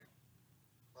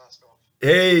mask off.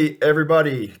 Hey,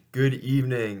 everybody. Good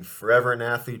evening. Forever an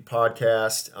Athlete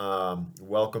podcast.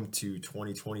 Welcome to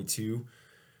 2022.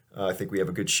 I think we have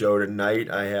a good show tonight.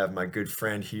 I have my good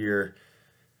friend here,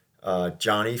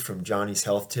 Johnny from Johnny's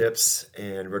Health Tips,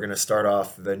 and we're going to start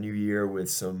off the new year with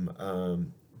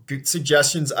some good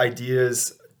suggestions,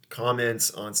 ideas,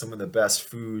 comments on some of the best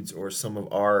foods or some of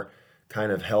our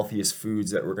kind of healthiest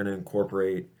foods that we're going to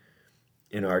incorporate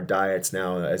in our diets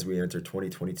now as we enter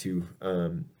 2022.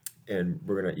 And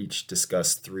we're going to each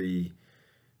discuss three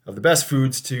of the best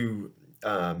foods to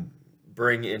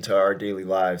bring into our daily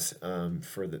lives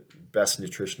for the best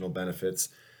nutritional benefits.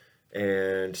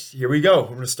 And here we go.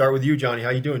 I'm going to start with you, Johnny. How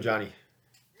you doing, Johnny?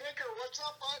 Maker, what's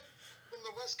up, bud? From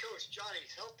the West Coast,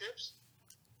 Johnny's Health Tips.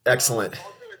 Excellent.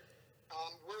 All good.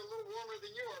 We're a little warmer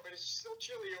than you are, but it's still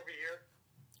chilly over here.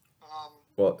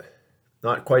 Well,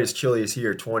 not quite as chilly as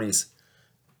here, 20s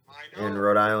I know. in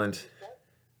Rhode Island.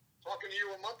 Talking to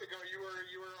you a month ago, you were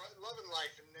loving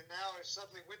life, and then now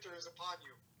suddenly winter is upon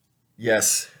you.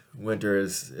 Yes, winter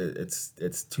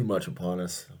it's too much upon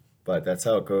us, but that's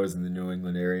how it goes in the New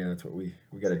England area. That's what we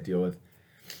got to deal with.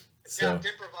 So Adapt,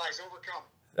 improvise, overcome.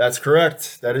 that's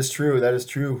correct. That is true. That is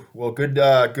true. Well, good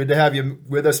to have you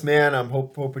with us, man. I'm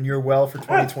hoping you're well for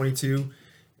 2022.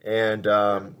 And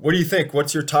what do you think?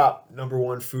 What's your top number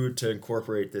one food to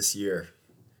incorporate this year?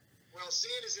 Well,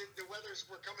 seeing as the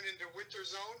we're coming into winter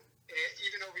zone,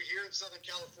 even over here in Southern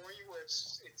California, where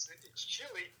it's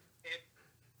chilly, and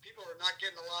people are not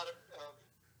getting a lot of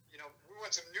we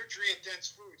want some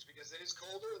nutrient-dense foods because it is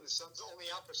colder and the sun's only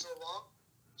out for so long.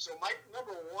 So my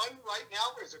number one right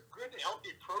now is a good,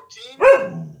 healthy protein,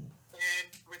 and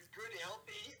with good,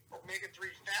 healthy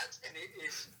omega-3 fats, and it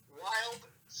is wild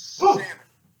salmon.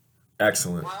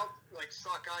 Excellent. Wild, like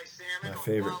sockeye salmon My or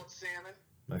favorite. wild salmon.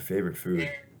 My favorite food.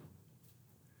 And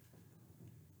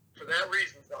for that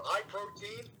reason, it's a high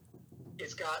protein.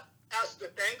 It's got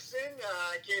astaxanthin.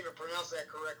 I can't even pronounce that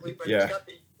correctly, but Yeah. it's got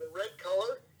the red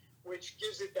color, which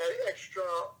gives it that extra.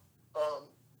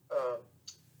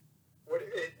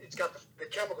 It's got the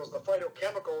chemicals, the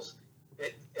phytochemicals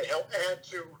that help add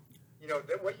to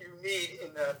what you need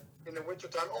in the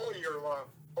wintertime all year long.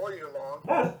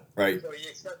 Right. So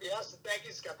it's got the astaxanthin,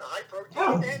 it's got the high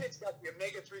protein, and it's got the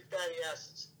omega-3 fatty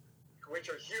acids, which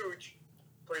are huge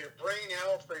for your brain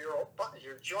health, for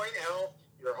your joint health,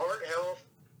 your heart health.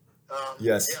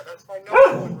 Yes. Yeah, that's my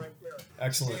number one right there.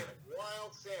 Excellent. Salmon,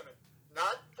 wild salmon,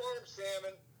 not farm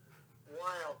salmon,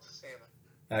 wild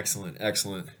salmon.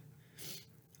 Excellent.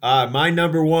 My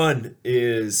number one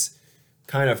is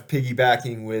kind of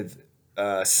piggybacking with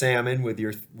salmon. With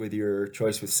your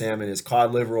choice with salmon is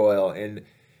cod liver oil, and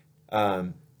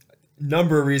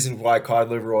number of reasons why cod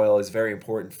liver oil is very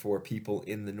important for people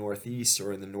in the Northeast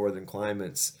or in the northern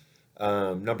climates.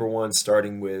 Number one,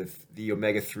 starting with the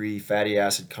omega-3 fatty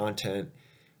acid content,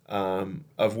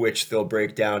 of which they'll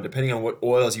break down, depending on what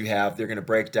oils you have, they're going to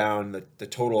break down the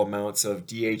total amounts of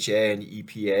DHA and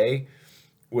EPA,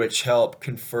 which help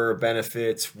confer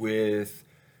benefits with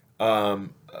a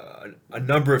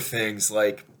number of things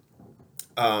like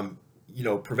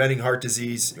preventing heart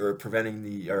disease or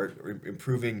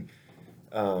improving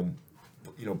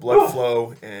blood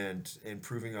flow and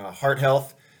improving heart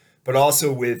health, but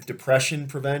also with depression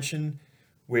prevention,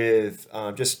 with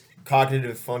just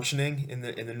cognitive functioning in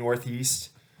the Northeast.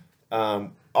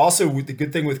 Also, the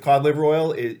good thing with cod liver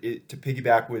oil is to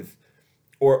piggyback with,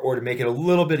 or to make it a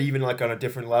little bit even like on a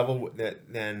different level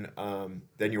than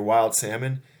your wild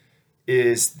salmon,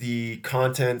 is the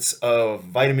contents of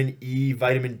vitamin E,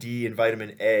 vitamin D, and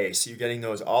vitamin A. So you're getting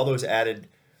all those added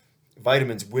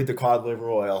vitamins with the cod liver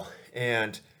oil.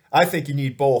 And I think you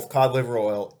need both cod liver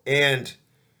oil and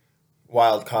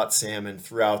wild caught salmon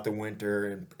throughout the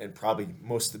winter and probably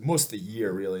most of the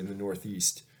year really in the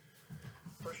Northeast.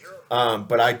 For sure.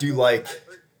 But I do like,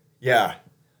 yeah,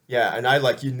 and I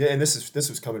like you. And this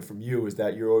was coming from you, is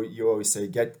that you always say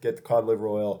get the cod liver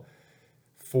oil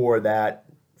for that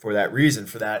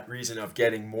reason of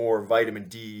getting more vitamin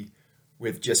D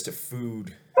with just a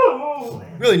food.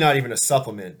 Really not even a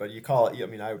supplement, but you call it. I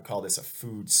mean, I would call this a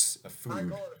food. I call it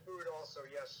a food also,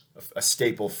 yes. A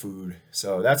staple food.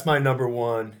 So that's my number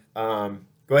one. Go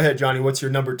ahead, Johnny. What's your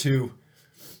number two?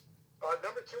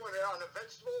 Number two on a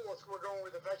vegetable. We're going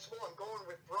with a vegetable. I'm going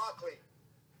with broccoli.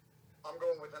 I'm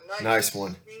going with a Nice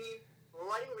one.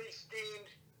 Lightly steamed,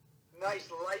 nice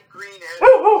light green head for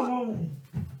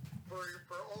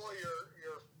all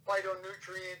your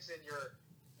phytonutrients and your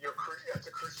the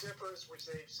cruciferous, which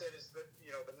they've said is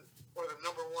one of the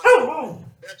number one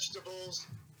vegetables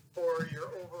for your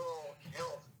overall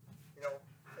health. I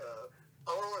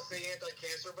don't want to say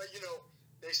anti-cancer, but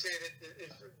they say that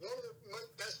it's one of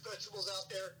the best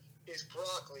there is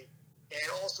broccoli,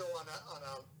 and also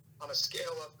on a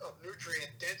scale of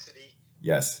nutrient density.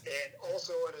 Yes. And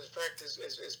also, in effect,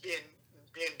 as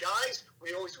being guys,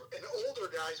 we always, and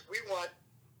older guys, we want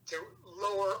to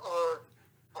lower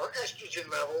our estrogen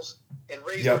levels and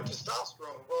raise our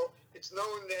testosterone. Well, it's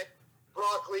known that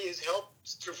broccoli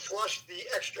helps to flush the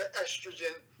extra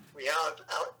estrogen we have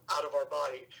out of our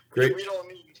body, which we don't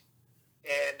need.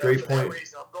 And Great for point. that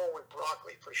reason, I'm going with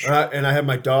broccoli for sure. And I have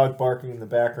my dog barking in the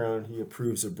background. He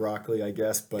approves of broccoli, I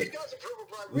guess. But he does approve of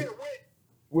broccoli.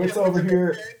 Whit's over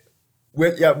here.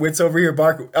 Whit's over here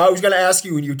barking. I was going to ask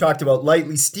you when you talked about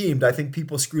lightly steamed. I think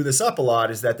people screw this up a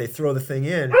lot. Is that they throw the thing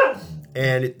in,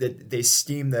 and they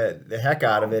steam the heck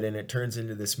out of it, and it turns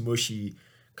into this mushy,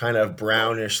 kind of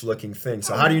brownish looking thing.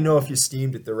 So how do you know if you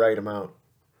steamed it the right amount?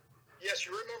 Yes,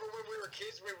 you remember when we were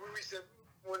kids, when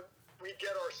we'd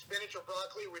get our spinach or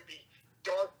broccoli, it would be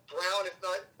dark brown, if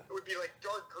not, it would be like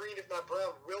dark green, if not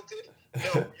brown, wilted.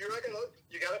 No, you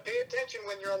got to pay attention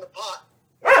when you're on the pot.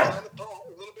 On the pot,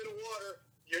 a little bit of water,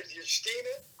 you steam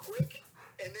it quick,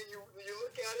 and then you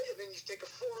look at it, and then you take a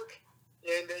fork,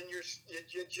 and then you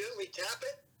gently tap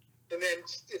it, and then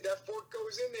that fork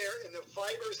goes in there, and the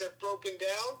fibers have broken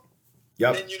down,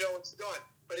 then you know it's done.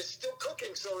 But it's still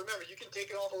cooking, so remember, you can take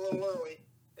it off a little early,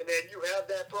 and then you have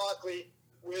that broccoli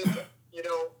with,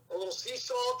 a little sea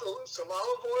salt, some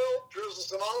olive oil, drizzle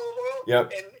some olive oil,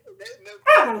 and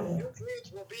the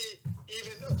nutrients will be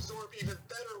absorbed even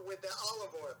better with the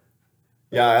olive oil.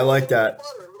 Yeah, I like that.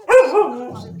 Butter, a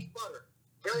little Irish butter.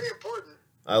 Very important.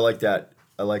 I like that.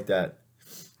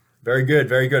 Very good,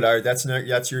 very good. All right,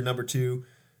 that's your number two.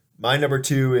 My number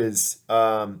two is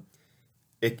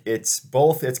it's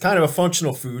both. It's kind of a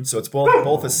functional food, so it's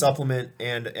both a supplement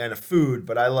and a food.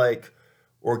 But I like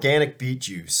organic beet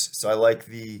juice. So I like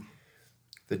the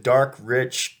dark,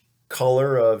 rich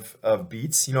color of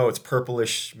beets. It's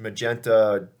purplish,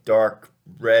 magenta, dark,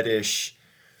 reddish,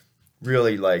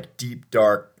 really like deep,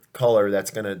 dark color.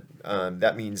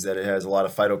 That means that it has a lot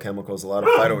of phytochemicals, a lot of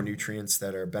phytonutrients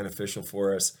that are beneficial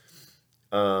for us.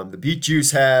 The beet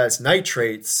juice has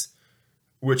nitrates,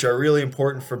 which are really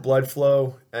important for blood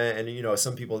flow. And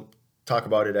some people talk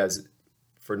about it as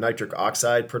for nitric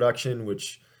oxide production,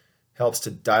 which helps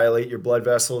to dilate your blood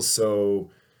vessels.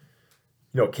 So,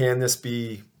 can this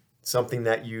be something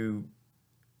that you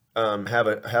have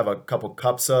a couple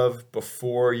cups of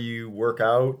before you work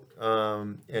out?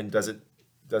 And does it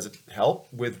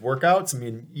help with workouts? I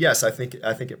mean, yes, I think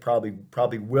it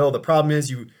probably will. The problem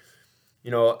is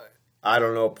I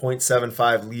don't know,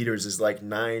 0.75 liters is like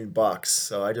 $9.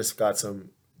 So I just got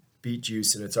some beet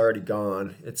juice and it's already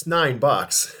gone. It's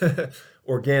 $9.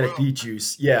 Organic beet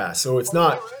juice. Yeah. So it's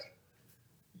not. Right.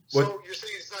 So you're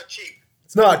saying it's not cheap?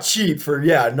 It's not cheap for,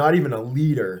 not even a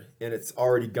liter. And it's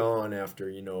already gone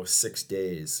after, 6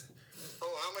 days.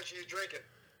 Oh, how much are you drinking?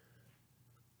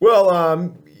 Well,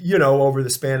 over the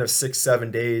span of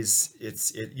 6-7 days,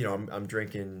 I'm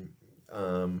drinking, I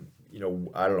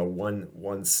don't know,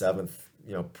 1/7,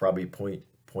 probably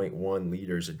 0.1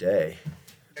 liters a day.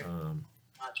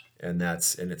 And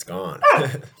it's gone.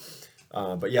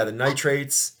 But yeah, the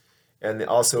nitrates, and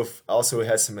also it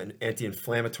has some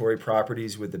anti-inflammatory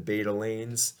properties with the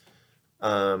betalains.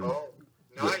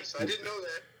 Nice. I didn't know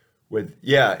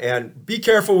that. And be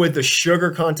careful with the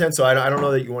sugar content. So I don't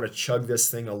know that you want to chug this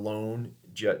thing alone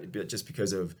just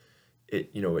because of it.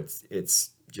 It's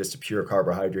just a pure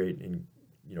carbohydrate and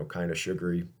kind of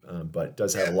sugary, but it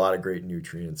does have a lot of great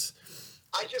nutrients.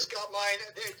 I just got mine.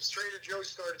 I think Trader Joe's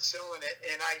started selling it,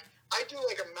 and I do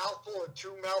like a mouthful or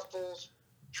 2 mouthfuls.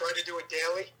 Try to do it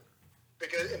daily,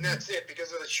 and that's it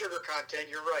because of the sugar content.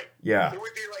 You're right. Yeah. It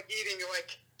would be like eating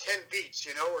like 10 beets,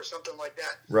 or something like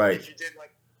that. Right. If you did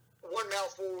like 1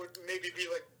 mouthful would maybe be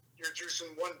like you're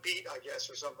juicing 1 beet, I guess,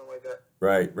 or something like that.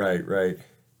 Right.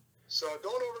 So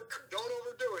don't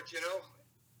overdo it.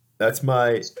 That's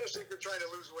my. Especially if you're trying to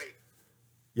lose weight.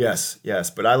 Yes,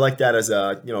 but I like that as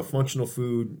a functional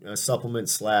food, a supplement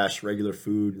 / regular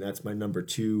food. And that's my number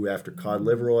 2 after cod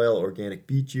liver oil, organic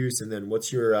beet juice, and then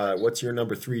what's your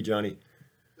number 3, Johnny?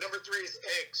 Number 3 is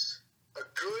eggs. A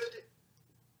good,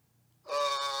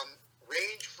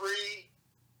 range-free,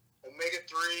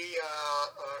 omega-3,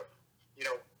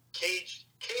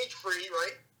 cage-free,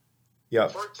 right? Yeah.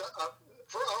 I don't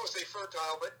say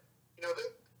fertile, but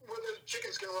where the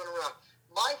chicken's gonna run around.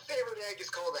 My favorite egg is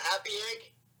called a happy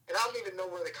egg. And I don't even know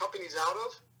where the company's out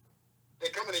of. They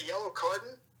come in a yellow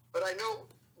carton, but I know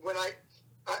when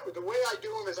the way I do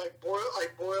them is I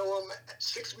boil them at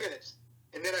 6 minutes,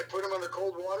 and then I put them under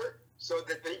cold water so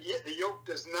that the yolk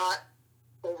does not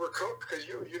overcook, because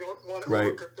you don't want to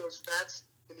overcook those fats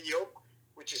in the yolk.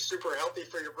 which is super healthy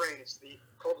for your brain. It's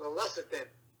called the lecithin.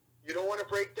 You don't want to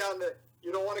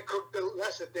you don't want to cook the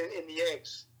lecithin in the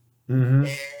eggs. Mm-hmm.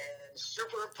 And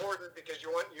super important because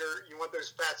you want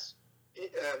those fats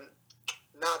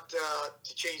not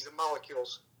to change the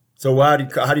molecules. So how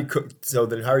do you cook? So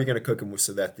then, how are you going to cook them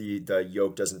so that the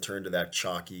yolk doesn't turn to that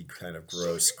chalky kind of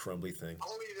gross, crumbly thing?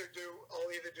 I'll either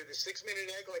do the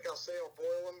 6-minute egg, like I'll say, I'll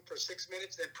boil them for 6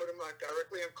 minutes, then put them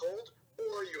directly on cold,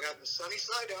 or you have them sunny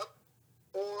side up,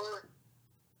 or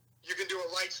you can do a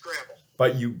light scramble.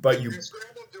 But you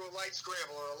scramble, do a light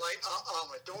scramble or a light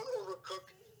omelet. Don't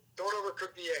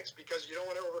overcook the eggs because you don't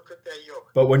want to overcook that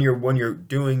yolk. But when you're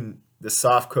doing the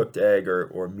soft cooked egg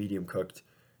or medium cooked,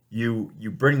 you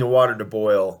bring the water to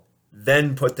boil,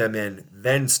 then put them in,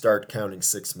 then start counting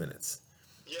 6 minutes.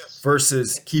 Yes.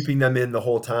 Versus keeping them in the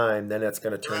whole time, then it's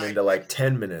going to turn into like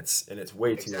 10 minutes, and it's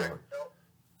way too long.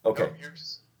 Okay.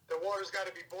 The water's got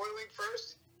to be boiling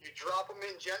first. You drop them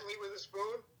in gently with a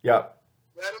spoon. Yeah.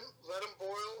 Let them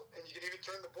boil, and you can even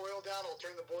turn the boil down. I'll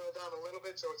turn the boil down a little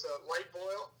bit so it's a light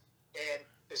boil. And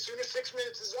as soon as 6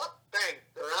 minutes is up, bang,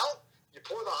 they're out. You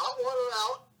pour the hot water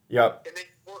out. Yep. And then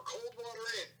you pour cold water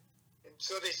in. And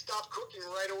so they stop cooking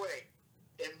right away.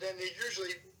 And then they're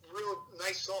usually real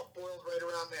nice soft boiled right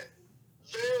around then.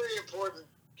 Very important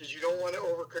because you don't want to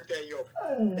overcook that yolk.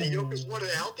 The yolk is one of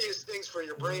the healthiest things for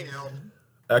your brain health.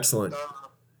 Excellent.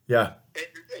 Yeah.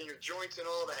 And your joints and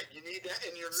all that. You need that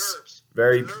in your nerves.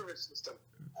 Your nervous system.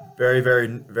 Very, very,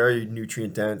 very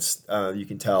nutrient dense. You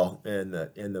can tell, and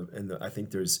the I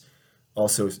think there's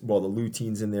also the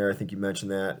luteins in there. I think you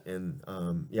mentioned that, and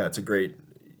yeah, it's a great,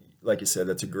 like you said,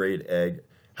 that's a great egg.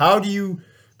 How do you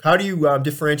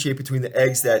differentiate between the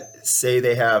eggs that say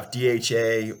they have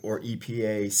DHA or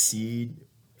EPA seed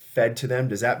fed to them?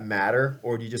 Does that matter,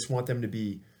 or do you just want them to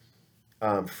be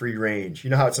free range? You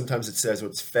know how sometimes it says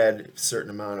it's fed a certain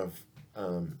amount of.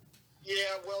 Yeah,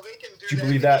 well, they can do you that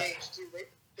believe in that? a cage too.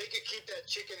 They can keep that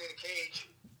chicken in a cage.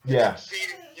 Yeah. And feed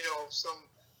it, some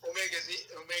omega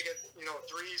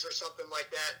 3s or something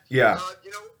like that. Yeah. I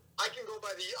can go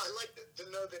by I like to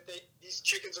know that these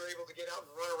chickens are able to get out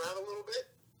and run around a little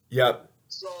bit. Yep.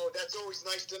 So that's always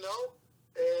nice to know.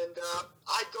 And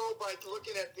I go by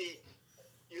looking at the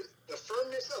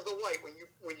firmness of the white. When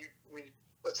you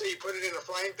let's say you put it in a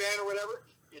frying pan or whatever,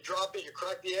 you drop it, you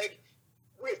crack the egg.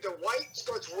 If the white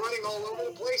starts running all over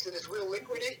the place and it's real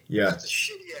liquidy, that's a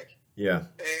shitty egg. Yeah.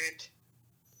 And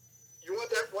you want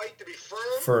that white to be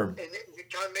Firm. And you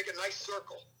kind of make a nice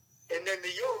circle. And then the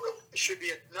yolk should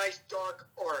be a nice dark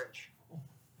orange.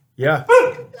 Yeah.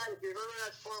 If you've ever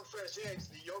had farm fresh eggs,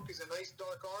 the yolk is a nice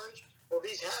dark orange. Well,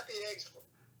 these happy eggs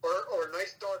are a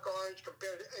nice dark orange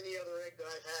compared to any other egg that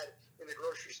I've had in the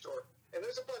grocery store. And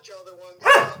there's a bunch of other ones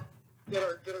that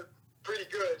are pretty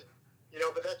good,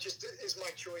 but that just is my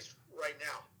choice right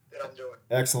now that I'm doing.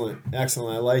 Excellent.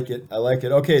 I like it.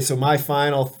 Okay, so my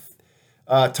final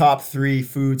top 3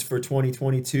 foods for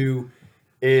 2022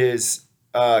 is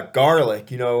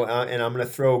garlic, and I'm going to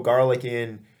throw garlic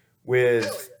in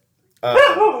with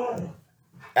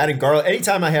adding garlic.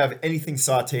 Anytime I have anything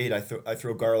sauteed, I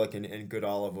throw garlic and good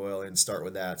olive oil and start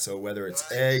with that. So whether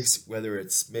it's eggs, whether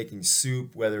it's making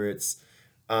soup, whether it's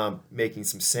making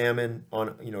some salmon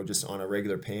on, just on a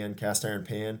regular pan, cast iron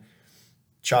pan,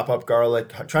 chop up garlic.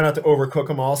 Try not to overcook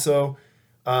them. Also,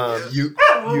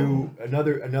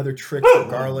 another trick for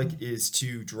garlic is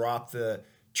to drop the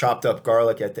chopped up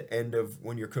garlic at the end of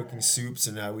when you're cooking soups.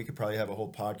 And we could probably have a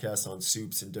whole podcast on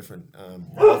soups and different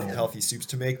healthy soups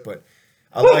to make. But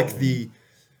I like the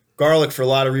garlic for a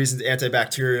lot of reasons: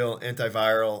 antibacterial,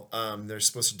 antiviral. They're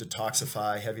supposed to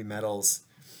detoxify heavy metals.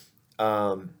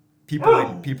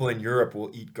 People in Europe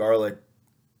will eat garlic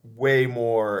way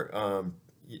more,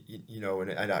 in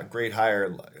a great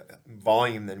higher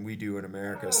volume than we do in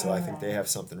America. So I think they have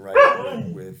something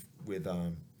right with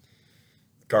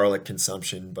garlic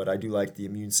consumption. But I do like the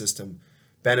immune system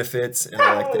benefits, and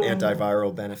I like the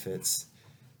antiviral benefits.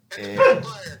 And the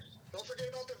vampires. Don't forget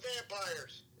about the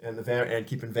vampires. And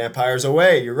keeping vampires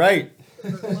away. You're right.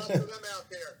 There's lots of them out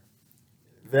there.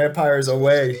 Vampires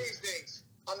away. These things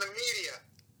on the media,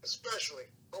 especially.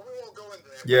 But we won't go into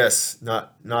that. Yes,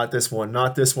 not this one.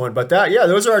 But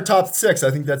those are our top 6.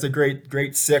 I think that's a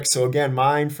great 6. So again,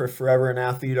 mine for Forever an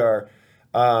Athlete are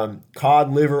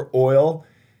cod liver oil,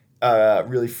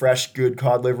 really fresh, good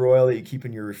cod liver oil that you keep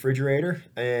in your refrigerator.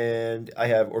 And I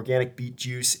have organic beet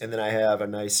juice, and then I have a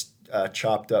nice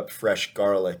chopped up fresh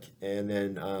garlic. And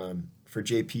then for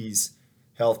JP's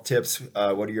health tips,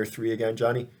 what are your 3 again,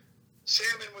 Johnny?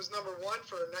 Salmon was number 1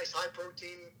 for a nice high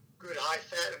protein, good high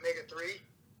fat omega 3,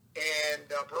 and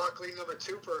broccoli number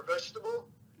 2 for a vegetable,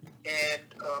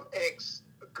 and eggs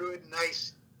good,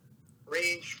 nice,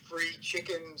 range-free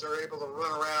chickens are able to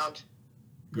run around.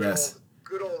 Yes.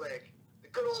 Good old egg. The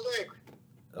good old egg.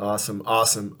 Awesome.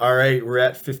 All right, we're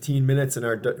at 15 minutes,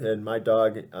 and my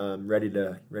dog ready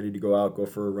to go out, go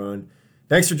for a run.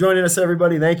 Thanks for joining us,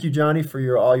 everybody. Thank you, Johnny,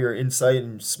 for all your insight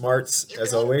and smarts You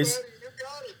as got it, always. man. You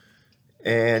got it.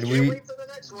 And Can't wait for the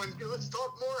next one. Let's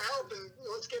talk more health, and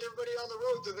let's get everybody on the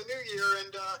road to the new year,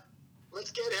 and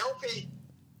let's get healthy.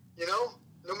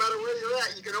 No matter where you're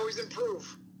at, you can always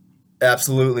improve.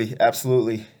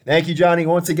 Absolutely. Thank you, Johnny.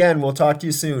 Once again, we'll talk to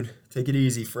you soon. Take it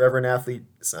easy. Forever an Athlete,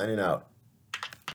 signing out.